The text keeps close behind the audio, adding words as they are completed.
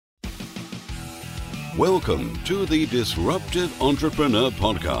Welcome to the Disruptive Entrepreneur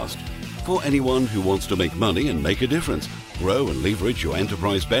Podcast. For anyone who wants to make money and make a difference, grow and leverage your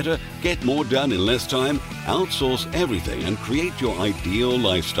enterprise better, get more done in less time, outsource everything and create your ideal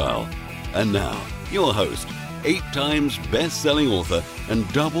lifestyle. And now, your host, 8 times best-selling author and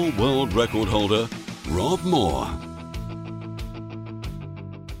double world record holder, Rob Moore.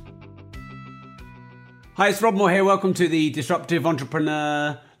 Hi, it's Rob Moore here. Welcome to the Disruptive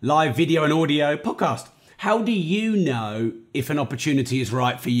Entrepreneur live video and audio podcast. How do you know if an opportunity is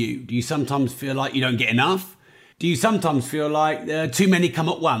right for you? Do you sometimes feel like you don't get enough? Do you sometimes feel like too many come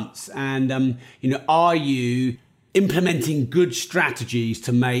at once? And, are you implementing good strategies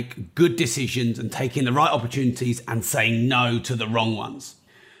to make good decisions and taking the right opportunities and saying no to the wrong ones?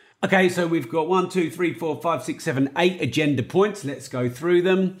 Okay, so we've got 1, 2, 3, 4, 5, 6, 7, 8 agenda points. Let's go through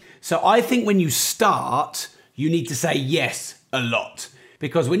them. So I think when you start, you need to say yes a lot.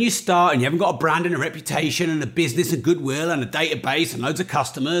 Because when you start and you haven't got a brand and a reputation and a business and goodwill and a database and loads of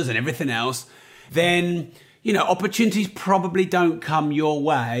customers and everything else, then, opportunities probably don't come your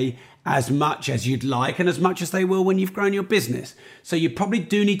way as much as you'd like and as much as they will when you've grown your business. So you probably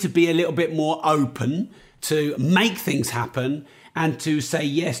do need to be a little bit more open to make things happen and to say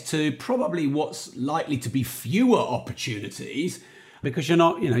yes to probably what's likely to be fewer opportunities because you've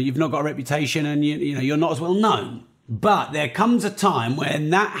not got a reputation and you're not as well known. But there comes a time when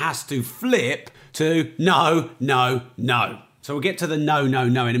that has to flip to no, no, no. So we'll get to the no, no,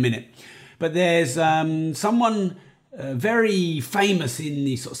 no in a minute. But there's someone very famous in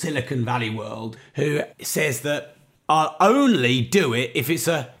the sort of Silicon Valley world who says that I'll only do it if it's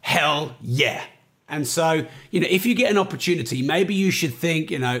a hell yeah. And so, if you get an opportunity, maybe you should think,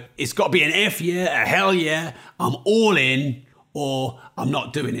 it's got to be an F yeah, a hell yeah, I'm all in, or I'm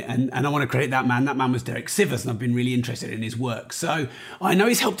not doing it. And I want to credit that man. That man was Derek Sivers, and I've been really interested in his work. So I know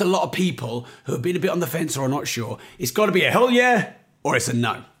he's helped a lot of people who have been a bit on the fence or are not sure. It's got to be a hell yeah, or it's a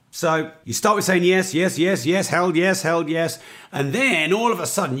no. So you start with saying yes, yes, yes, yes, hell yes. And then all of a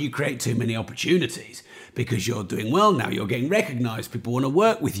sudden you create too many opportunities because you're doing well now. You're getting recognized. People want to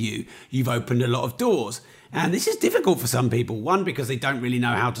work with you. You've opened a lot of doors. And this is difficult for some people. One, because they don't really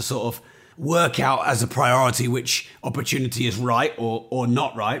know how to sort of work out as a priority which opportunity is right or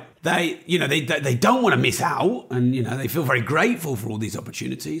not right. They don't want to miss out, and they feel very grateful for all these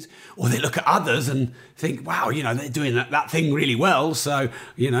opportunities. Or they look at others and think, wow, they're doing that thing really well, so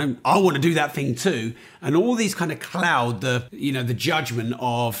I want to do that thing too. And all these kind of cloud the judgment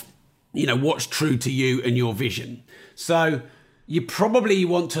of what's true to you and your vision. So you probably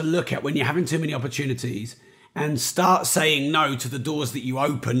want to look at when you're having too many opportunities and start saying no to the doors that you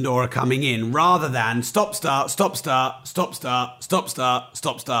opened or are coming in, rather than stop, start. Because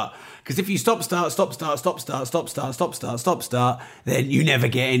if you stop, start, then you never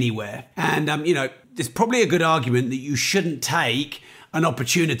get anywhere. And, there's probably a good argument that you shouldn't take an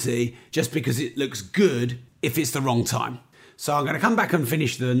opportunity just because it looks good if it's the wrong time. So I'm going to come back and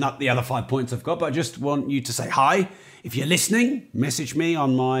finish the other 5 points I've got, but I just want you to say hi. If you're listening, message me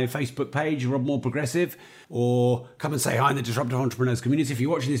on my Facebook page, Rob Moore Progressive, or come and say hi in the Disruptive Entrepreneurs community. If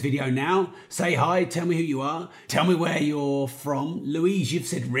you're watching this video now, say hi, tell me who you are, tell me where you're from. Louise, you've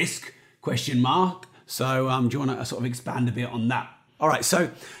said risk, ? So do you want to sort of expand a bit on that? All right,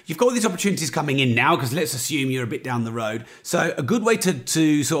 so you've got all these opportunities coming in now, because let's assume you're a bit down the road. So a good way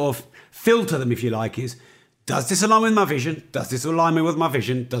to sort of filter them, if you like, is, does this align with my vision? Does this align with my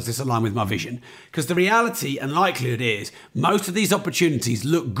vision? Does this align with my vision? Because the reality and likelihood is most of these opportunities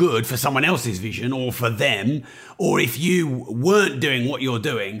look good for someone else's vision or for them, or if you weren't doing what you're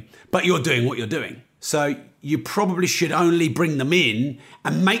doing, but you're doing what you're doing. So you probably should only bring them in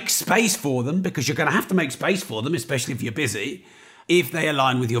and make space for them, because you're going to have to make space for them, especially if you're busy, if they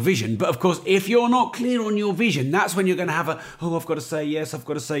align with your vision. But of course, if you're not clear on your vision, that's when you're going to have I've got to say yes, I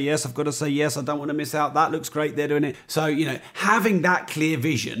don't want to miss out, that looks great, they're doing it. So, having that clear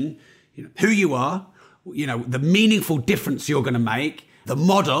vision, who you are, the meaningful difference you're going to make, the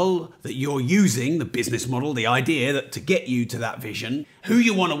model that you're using, the business model, the idea that to get you to that vision, who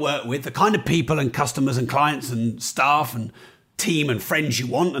you want to work with, the kind of people and customers and clients and staff and team and friends you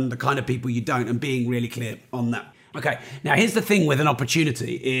want, and the kind of people you don't, and being really clear on that. Okay, now here's the thing with an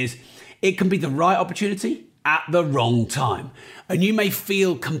opportunity is it can be the right opportunity at the wrong time. And you may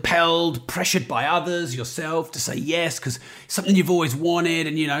feel compelled, pressured by others, yourself, to say yes, because it's something you've always wanted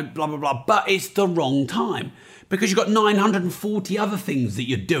and, blah, blah, blah. But it's the wrong time because you've got 940 other things that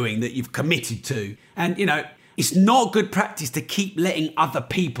you're doing that you've committed to. And, it's not good practice to keep letting other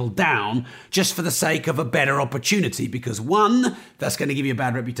people down just for the sake of a better opportunity, because 1, that's going to give you a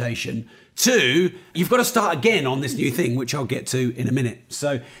bad reputation. 2, you've got to start again on this new thing, which I'll get to in a minute.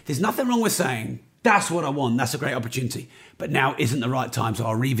 So there's nothing wrong with saying, That's what I want. That's a great opportunity. But now isn't the right time. So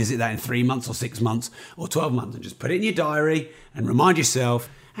I'll revisit that in 3 months or 6 months or 12 months and just put it in your diary and remind yourself.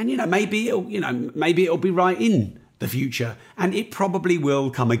 And, maybe it'll be right in the future. And it probably will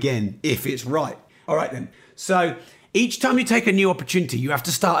come again if it's right. All right, then. So each time you take a new opportunity, you have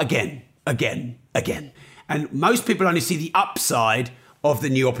to start again. And most people only see the upside of the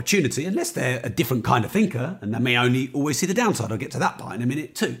new opportunity, unless they're a different kind of thinker, and they may only always see the downside. I'll get to that part in a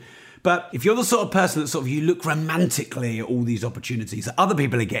minute too. But if you're the sort of person that you look romantically at all these opportunities that other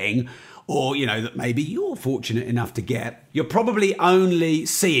people are getting, or, that maybe you're fortunate enough to get, you're probably only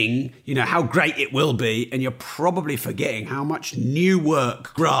seeing, how great it will be, and you're probably forgetting how much new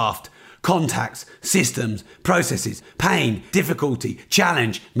work, graft, contacts, systems, processes, pain, difficulty,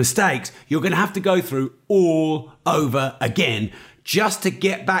 challenge, mistakes, you're going to have to go through all over again just to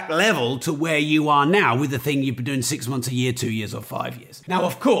get back level to where you are now with the thing you've been doing 6 months, a year, 2 years, or 5 years. Now,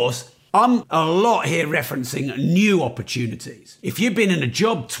 of course, I'm a lot here referencing new opportunities. If you've been in a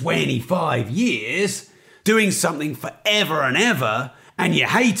job 25 years, doing something forever and ever, and you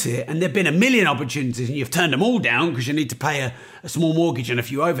hate it, and there've been a million opportunities and you've turned them all down because you need to pay a small mortgage and a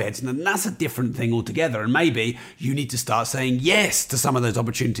few overheads, and then that's a different thing altogether. And maybe you need to start saying yes to some of those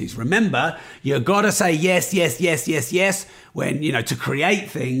opportunities. Remember, you've got to say yes when, to create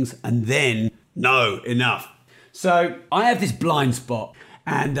things, and then no, enough. So I have this blind spot,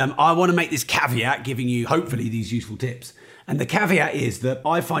 and I want to make this caveat, giving you hopefully these useful tips. And the caveat is that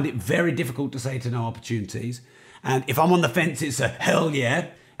I find it very difficult to say to no opportunities. And if I'm on the fence, it's a hell yeah,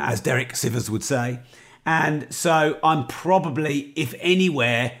 as Derek Sivers would say. And so I'm probably, if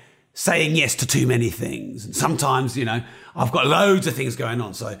anywhere, saying yes to too many things. And sometimes, I've got loads of things going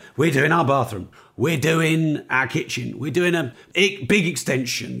on. So we're doing our bathroom. We're doing our kitchen. We're doing a big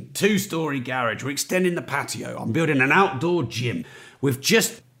extension, 2-story garage. We're extending the patio. I'm building an outdoor gym. We've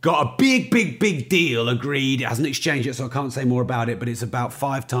just got a big deal agreed. It hasn't exchanged yet, so I can't say more about it, but it's about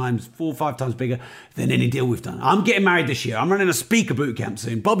 4 or 5 times bigger than any deal we've done. I'm getting married this year. I'm running a speaker boot camp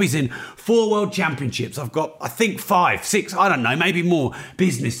soon. Bobby's in 4 world championships. I've got, I think, 5, 6, I don't know, maybe more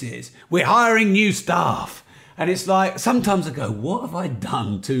businesses. We're hiring new staff. And it's like, sometimes I go, what have I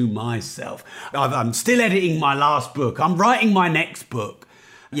done to myself? I'm still editing my last book. I'm writing my next book.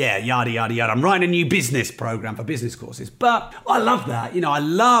 Yeah, yada. I'm writing a new business program for business courses. But I love that. I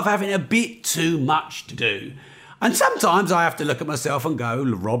love having a bit too much to do. And sometimes I have to look at myself and go,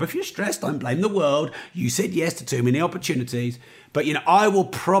 Rob, if you're stressed, don't blame the world. You said yes to too many opportunities. But, I will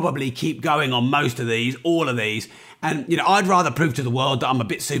probably keep going on most of these, all of these. And, I'd rather prove to the world that I'm a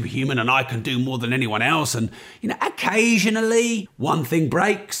bit superhuman and I can do more than anyone else. And, occasionally one thing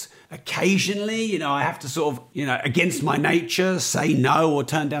breaks. Occasionally, I have to against my nature, say no or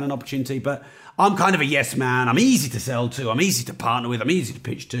turn down an opportunity. But I'm kind of a yes man. I'm easy to sell to. I'm easy to partner with. I'm easy to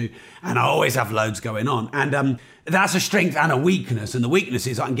pitch to. And I always have loads going on. And that's a strength and a weakness. And the weakness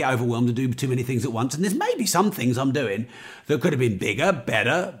is I can get overwhelmed and do too many things at once. And there's maybe some things I'm doing that could have been bigger,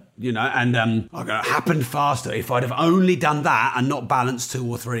 better, and are going to happen faster if I'd have only done that and not balanced 2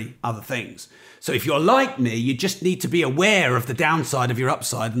 or 3 other things. So if you're like me, you just need to be aware of the downside of your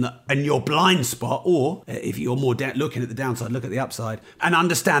upside and your blind spot, or if you're more looking at the downside, look at the upside and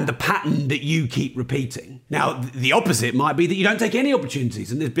understand the pattern that you keep repeating. Now, the opposite might be that you don't take any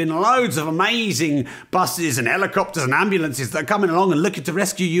opportunities, and there's been loads of amazing buses and helicopters and ambulances that are coming along and looking to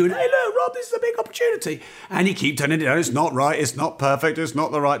rescue you. And hey, look, Rob, this is a big opportunity. And you keep turning it down. It's not right. It's not perfect. It's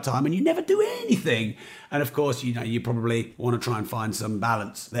not the right time. And you never do anything. And of course, you probably want to try and find some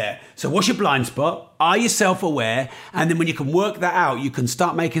balance there. So what's your blind spot? Are you self-aware? And then when you can work that out, you can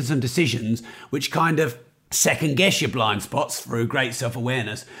start making some decisions which kind of second guess your blind spots through great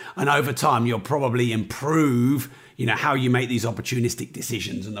self-awareness. And over time, you'll probably improve, how you make these opportunistic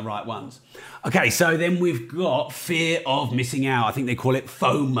decisions and the right ones. Okay, so then we've got fear of missing out. I think they call it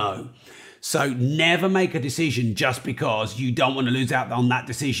FOMO. So never make a decision just because you don't want to lose out on that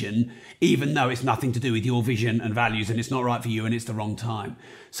decision, even though it's nothing to do with your vision and values and it's not right for you and it's the wrong time.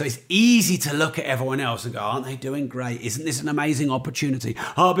 So it's easy to look at everyone else and go, aren't they doing great? Isn't this an amazing opportunity?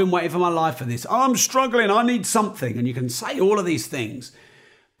 Oh, I've been waiting for my life for this. Oh, I'm struggling. I need something. And you can say all of these things.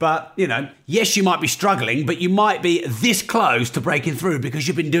 But, yes, you might be struggling, but you might be this close to breaking through because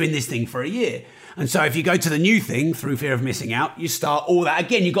you've been doing this thing for a year. And so if you go to the new thing through fear of missing out, you start all that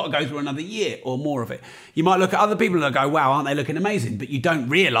again. You've got to go through another year or more of it. You might look at other people and go, wow, aren't they looking amazing? But you don't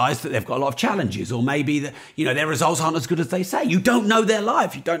realize that they've got a lot of challenges, or maybe that, their results aren't as good as they say. You don't know their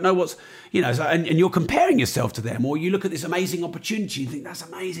life. You don't know what's, and you're comparing yourself to them. Or you look at this amazing opportunity, you think that's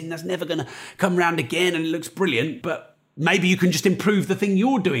amazing. That's never going to come around again. And it looks brilliant. But maybe you can just improve the thing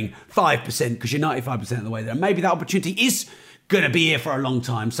you're doing 5% because you're 95% of the way there. Maybe that opportunity is going to be here for a long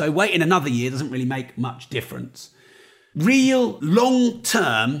time. So waiting another year doesn't really make much difference. Real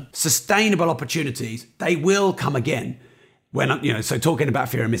long-term sustainable opportunities, they will come again. So talking about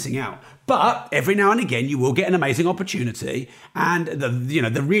fear of missing out. But every now and again, you will get an amazing opportunity, and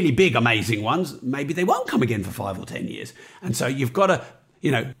the really big amazing ones, maybe they won't come again for 5 or 10 years. And so you've got to,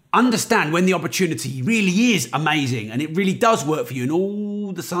 understand when the opportunity really is amazing and it really does work for you, and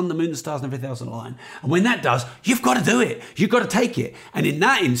all the sun, the moon, the stars, and everything else align. And when that does, you've got to do it. You've got to take it. And in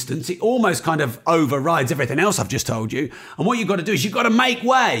that instance, it almost kind of overrides everything else I've just told you. And what you've got to do is you've got to make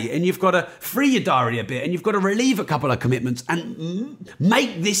way, and you've got to free your diary a bit, and you've got to relieve a couple of commitments and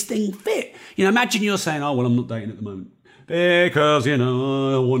make this thing fit. Imagine you're saying, oh, well, I'm not dating at the moment because, I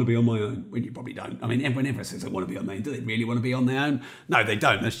want to be on my own. When you probably don't. I mean, everyone ever says they want to be on their own. Do they really want to be on their own? No, they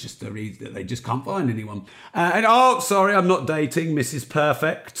don't. That's just the reason that they just can't find anyone. Sorry, I'm not dating Mrs.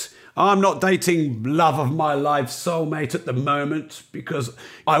 Perfect. I'm not dating love of my life soulmate at the moment because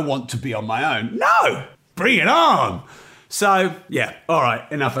I want to be on my own. No, bring it on. So, yeah, all right,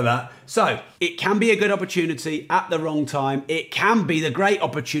 enough of that. So, it can be a good opportunity at the wrong time. It can be the great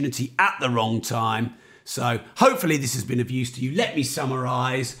opportunity at the wrong time. So, hopefully this has been of use to you. Let me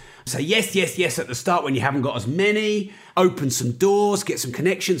summarise. Say yes, yes, yes at the start when you haven't got as many. Open some doors, get some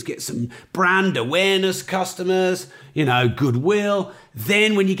connections, get some brand awareness, customers, goodwill.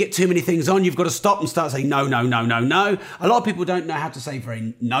 Then when you get too many things on, you've got to stop and start saying no, no, no, no, no. A lot of people don't know how to say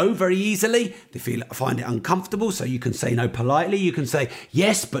no very easily. They find it uncomfortable. So you can say no politely. You can say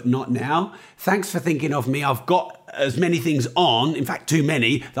yes, but not now. Thanks for thinking of me. I've got as many things on, in fact, too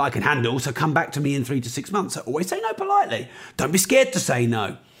many that I can handle. So come back to me in 3 to 6 months. So always say no politely. Don't be scared to say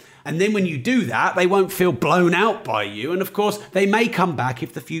no. And then when you do that, they won't feel blown out by you. And of course, they may come back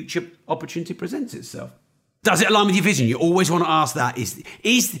if the future opportunity presents itself. Does it align with your vision? You always want to ask that.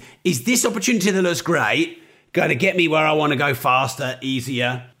 Is this opportunity that looks great going to get me where I want to go faster,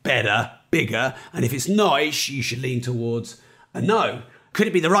 easier, better, bigger? And if it's not, you should lean towards a no. Could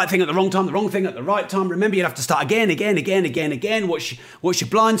it be the right thing at the wrong time, the wrong thing at the right time? Remember, you'll have to start again. What's your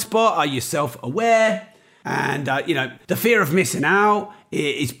blind spot? Are you self-aware? And, the fear of missing out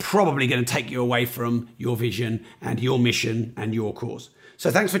is probably going to take you away from your vision and your mission and your cause.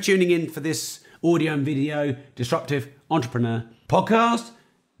 So thanks for tuning in for this audio and video Disruptive Entrepreneur podcast.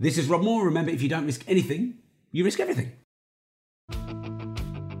 This is Rob Moore. Remember, if you don't risk anything, you risk everything.